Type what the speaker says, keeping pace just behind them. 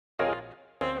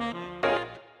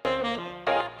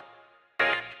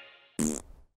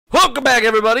Welcome back,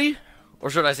 everybody! Or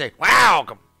should I say,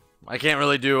 welcome! I can't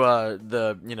really do,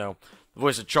 the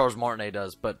voice that Charles Martinet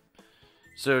does, but...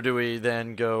 So do we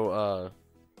then go,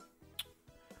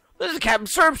 This is Captain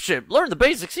Surf Ship! Learn the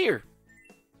basics here!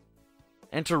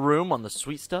 Enter room on the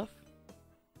sweet stuff?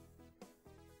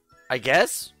 I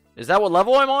guess? Is that what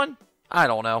level I'm on? I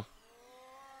don't know.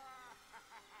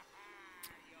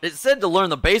 It said to learn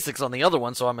the basics on the other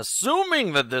one, so I'm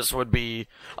assuming that this would be...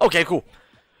 Okay, cool.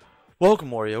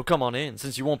 Welcome, Wario. Come on in.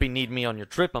 Since you won't be needing me on your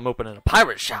trip, I'm opening a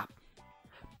pirate shop.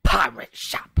 Pirate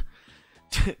shop.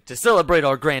 To celebrate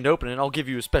our grand opening, I'll give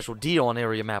you a special deal on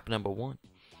area map number 1.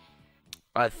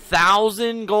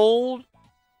 1,000 gold?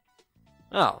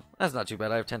 Oh, that's not too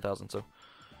bad. I have 10,000, so...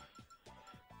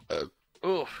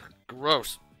 Ugh,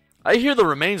 gross. I hear the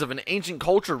remains of an ancient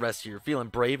culture rest here. Feeling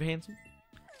brave, handsome?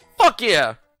 Fuck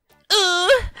yeah!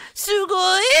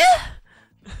 Sugoi!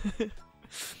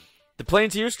 The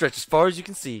plains here stretch as far as you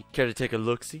can see. Care to take a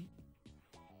look-see?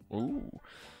 Ooh.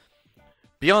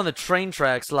 Beyond the train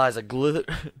tracks lies a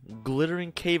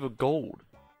glittering cave of gold.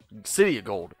 City of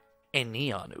gold. And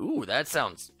neon. Ooh, that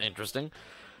sounds interesting.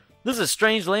 This is a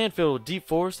strange land filled with deep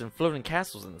forest and floating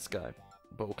castles in the sky.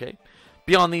 But okay.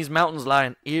 Beyond these mountains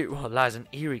lies an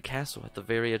eerie castle at the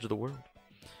very edge of the world.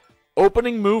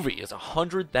 Opening movie is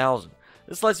 100,000.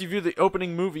 This lets you view the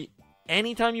opening movie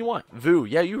anytime you want. View.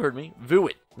 Yeah, you heard me. View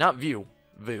it. Not view.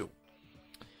 View.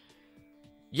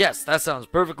 Yes, that sounds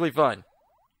perfectly fine.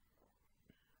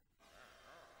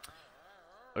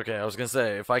 Okay, I was gonna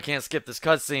say, if I can't skip this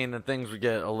cutscene, then things would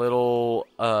get a little,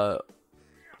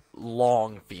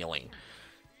 long feeling.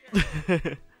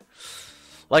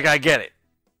 Like, I get it.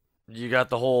 You got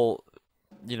the whole,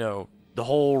 the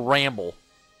whole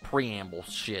preamble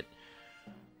shit.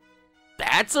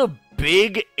 That's a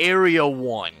big Area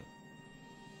 1.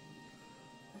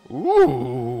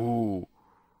 Ooh.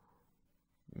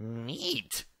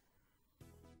 Neat.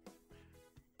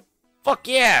 Fuck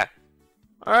yeah.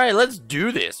 Alright, let's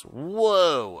do this.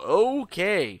 Whoa,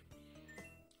 okay.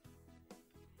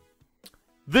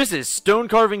 This is Stone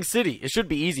Carving City. It should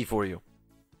be easy for you.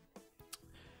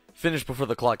 Finish before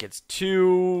the clock hits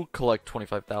 2. Collect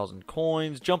 25,000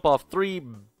 coins. Jump off 3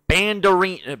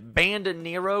 bandoneros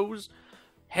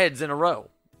heads in a row.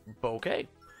 Okay.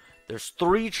 There's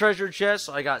 3 treasure chests.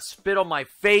 I got spit on my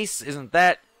face. Isn't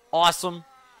that awesome?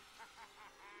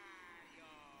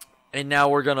 And now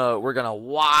we're gonna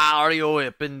Wario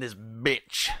up in this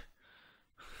bitch.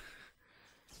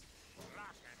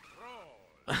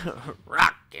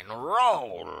 Rock and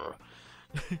roll.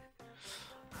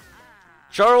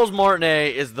 Charles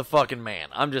Martinet is the fucking man.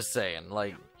 I'm just saying.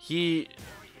 Like, he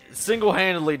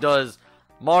single-handedly does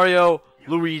Mario,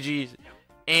 Luigi,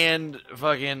 and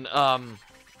fucking,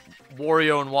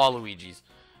 Wario and Waluigi's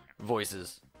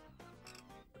voices.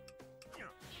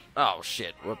 Oh,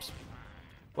 shit. Whoops.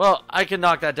 Well, I can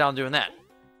knock that down doing that.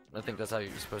 I think that's how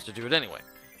you're supposed to do it anyway.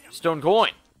 Stone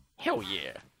coin. Hell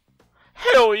yeah.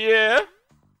 Hell yeah.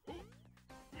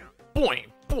 Boing,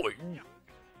 boing.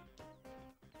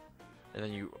 And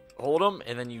then you hold them,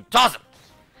 and then you toss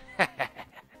them.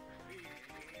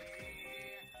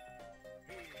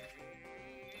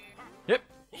 Yep,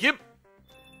 yep.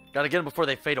 Gotta get them before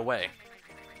they fade away.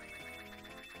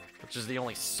 Which is the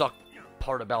only suck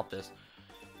part about this.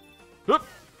 Whoop.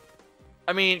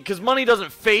 I mean, because money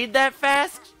doesn't fade that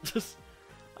fast.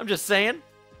 I'm just saying.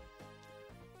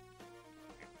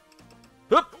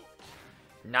 Whoop.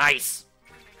 Nice.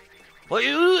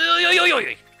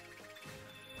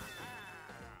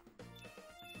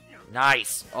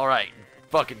 Nice. Alright.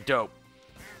 Fucking dope.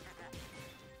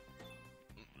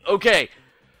 Okay.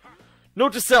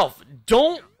 Note to self.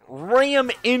 Don't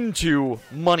ram into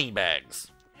money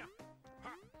bags.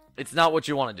 It's not what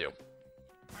you want to do.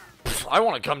 I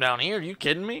want to come down here. Are you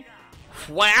kidding me?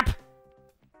 Whap!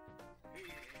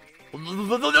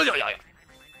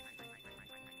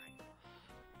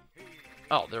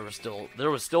 Oh, there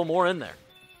was still more in there.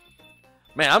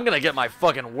 Man, I'm gonna get my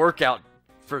fucking workout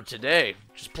for today.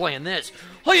 Just playing this.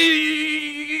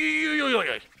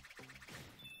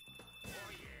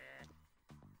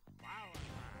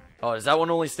 Oh, does that one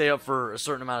only stay up for a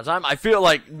certain amount of time? I feel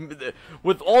like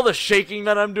with all the shaking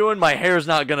that I'm doing, my hair's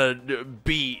not gonna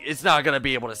be... It's not gonna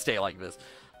be able to stay like this.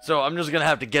 So I'm just gonna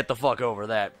have to get the fuck over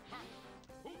that.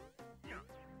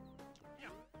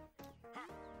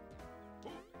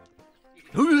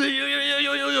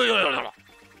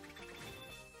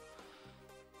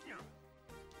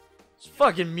 This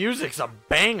fucking music's a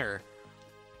banger.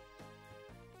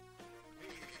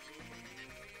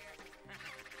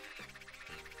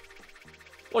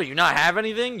 What, do you not have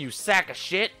anything, you sack of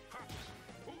shit?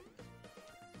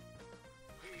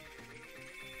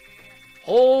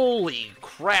 Holy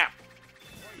crap.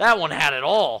 That one had it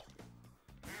all.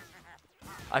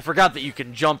 I forgot that you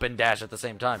can jump and dash at the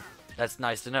same time. That's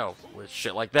nice to know with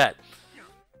shit like that.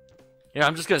 Yeah,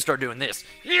 I'm just gonna start doing this.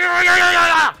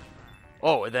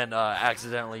 Oh, and then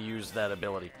accidentally use that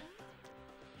ability.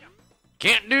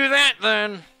 Can't do that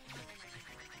then.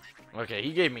 Okay,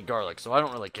 he gave me garlic, so I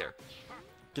don't really care.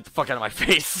 Get the fuck out of my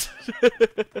face.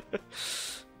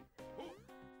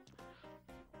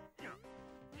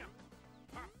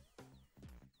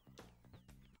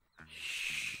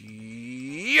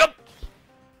 Yup.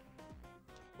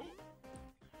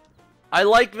 I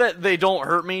like that they don't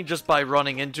hurt me just by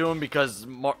running into him because,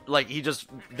 like,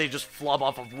 they just flub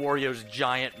off of Wario's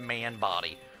giant man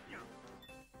body.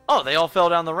 Oh, they all fell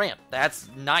down the ramp. That's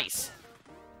nice.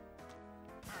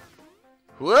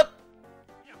 Whoop.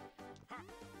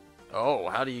 Oh,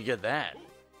 how do you get that?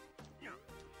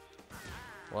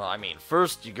 Well, I mean,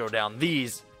 first you go down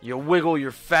these. You wiggle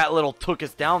your fat little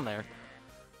tuchus down there.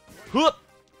 Whoop.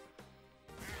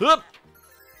 Whoop.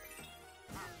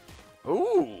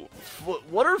 Ooh,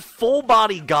 what are full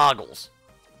body goggles?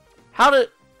 How do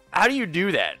you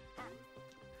do that?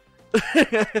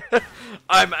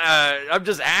 I'm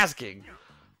just asking.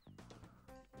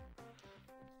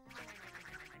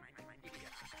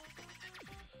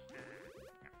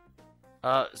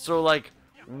 So like,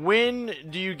 when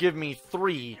do you give me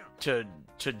 3 to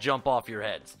jump off your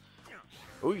heads?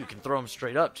 Ooh, you can throw them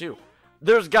straight up too.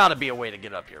 There's got to be a way to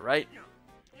get up here, right?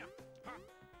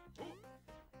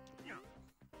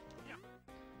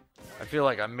 I feel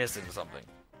like I'm missing something.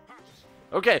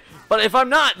 Okay, but if I'm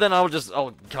not, then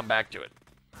I'll come back to it.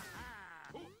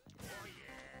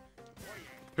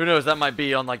 Who knows, that might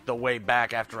be on like the way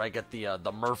back after I get the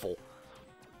Murphle.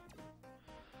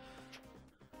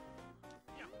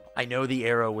 I know the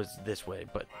arrow was this way,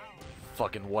 but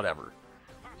fucking whatever.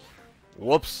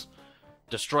 Whoops.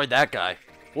 Destroyed that guy.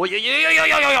 Well,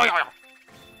 yeah.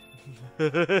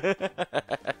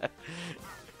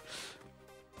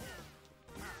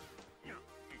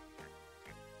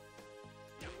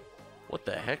 What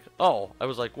the heck? Oh, I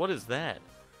was like, what is that?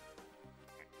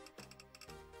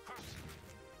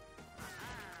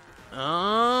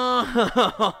 Oh.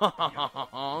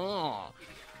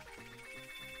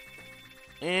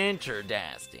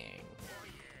 Interesting.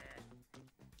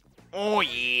 Oh,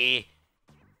 yeah.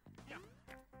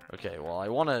 Okay, well, I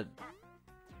want to...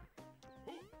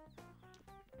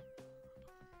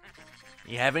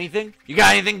 You have anything? You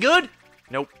got anything good?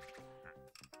 Nope.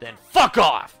 Then fuck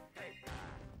off!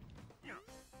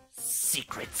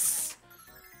 Secrets.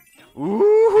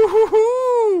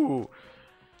 Ooh.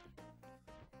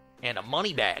 And a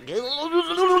money bag.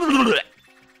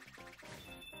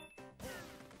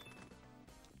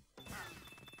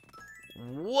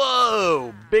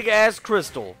 Whoa! Big ass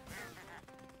crystal.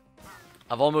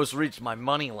 I've almost reached my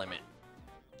money limit.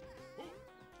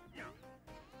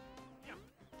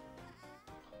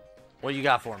 What you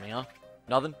got for me, huh?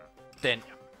 Nothing? Then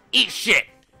eat shit!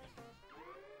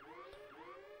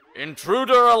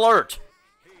 Intruder alert!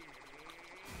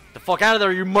 The fuck out of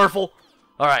there, you Murphle!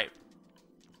 Alright.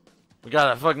 We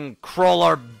gotta fucking crawl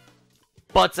our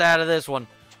butts out of this one.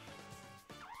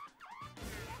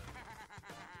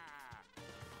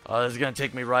 Oh, this is gonna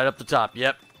take me right up the top.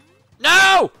 Yep.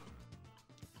 No!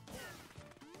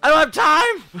 I don't have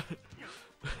time!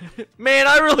 Man,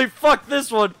 I really fucked this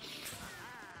one.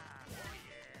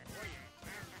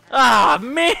 Ah,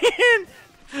 man!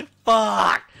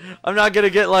 Fuck! I'm not gonna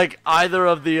get, like, either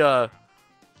of the,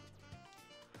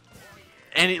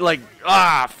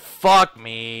 fuck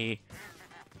me.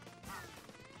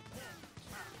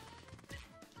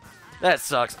 That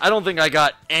sucks. I don't think I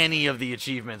got any of the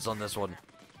achievements on this one.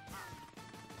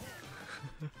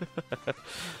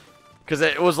 Because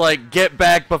it was like, get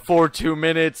back before 2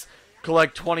 minutes,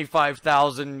 collect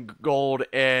 25,000 gold,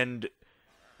 and...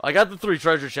 I got the 3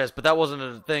 treasure chests, but that wasn't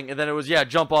a thing. And then it was, yeah,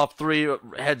 jump off 3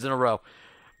 heads in a row.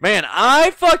 Man, I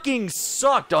fucking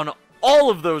sucked on all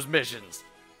of those missions.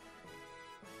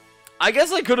 I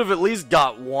guess I could have at least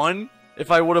got 1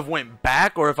 if I would have went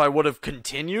back or if I would have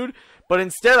continued. But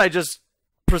instead, I just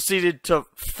proceeded to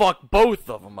fuck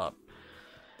both of them up.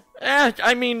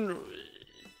 I mean...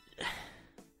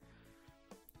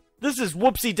 This is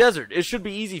Whoopsie Desert. It should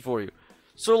be easy for you.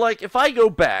 So, like, if I go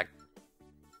back...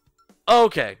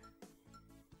 Okay.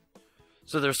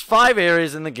 So there's 5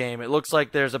 areas in the game. It looks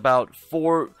like there's about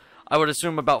 4... I would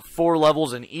assume about 4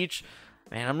 levels in each.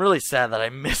 Man, I'm really sad that I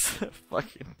missed that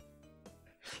fucking...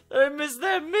 I missed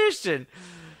that mission.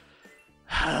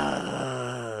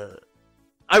 I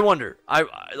wonder.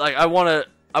 I want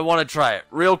to try it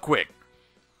real quick.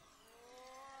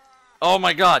 Oh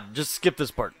my god, just skip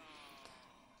this part.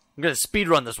 I'm gonna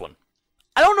speedrun this one.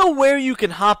 I don't know where you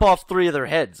can hop off 3 of their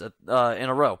heads in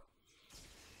a row.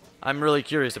 I'm really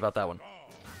curious about that one.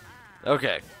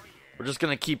 Okay. We're just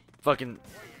gonna keep fucking...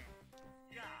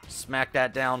 smack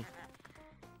that down.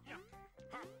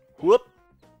 Whoop.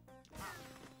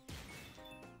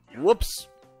 Whoops.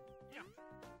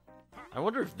 I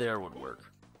wonder if there would work.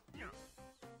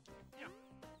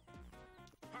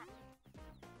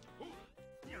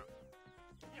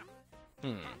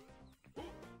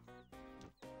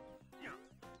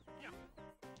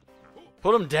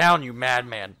 Put him down, you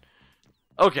madman.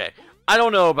 Okay, I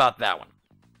don't know about that one.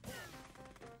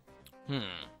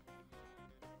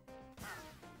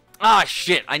 Ah,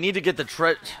 shit, I need to get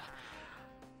the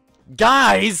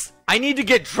Guys, I need to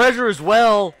get treasure as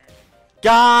well.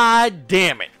 God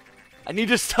damn it. I need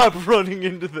to stop running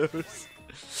into those.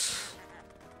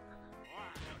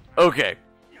 Okay.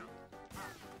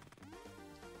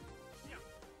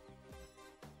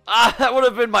 Ah, that would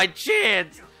have been my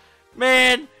chance.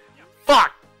 Man,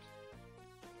 fuck.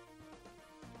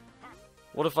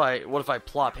 What if I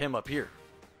plop him up here?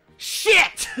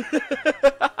 Shit!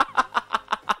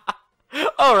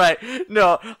 Alright,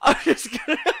 no, I'm just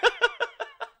gonna...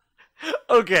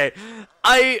 Okay,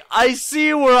 I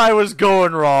see where I was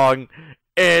going wrong,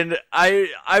 and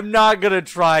I'm not gonna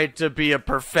try to be a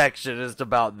perfectionist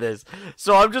about this,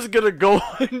 so I'm just gonna go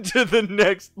into the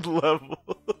next level.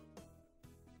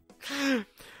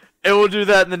 And we'll do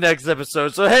that in the next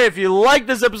episode. So hey, if you like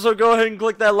this episode, go ahead and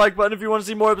click that like button. If you want to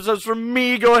see more episodes from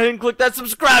me, go ahead and click that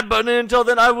subscribe button. And until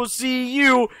then, I will see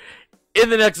you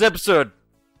in the next episode.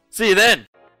 See you then.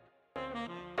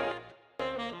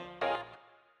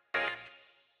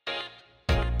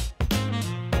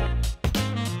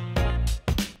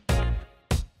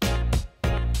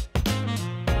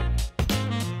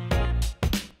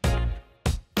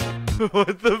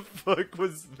 What the fuck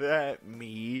was that,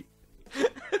 me?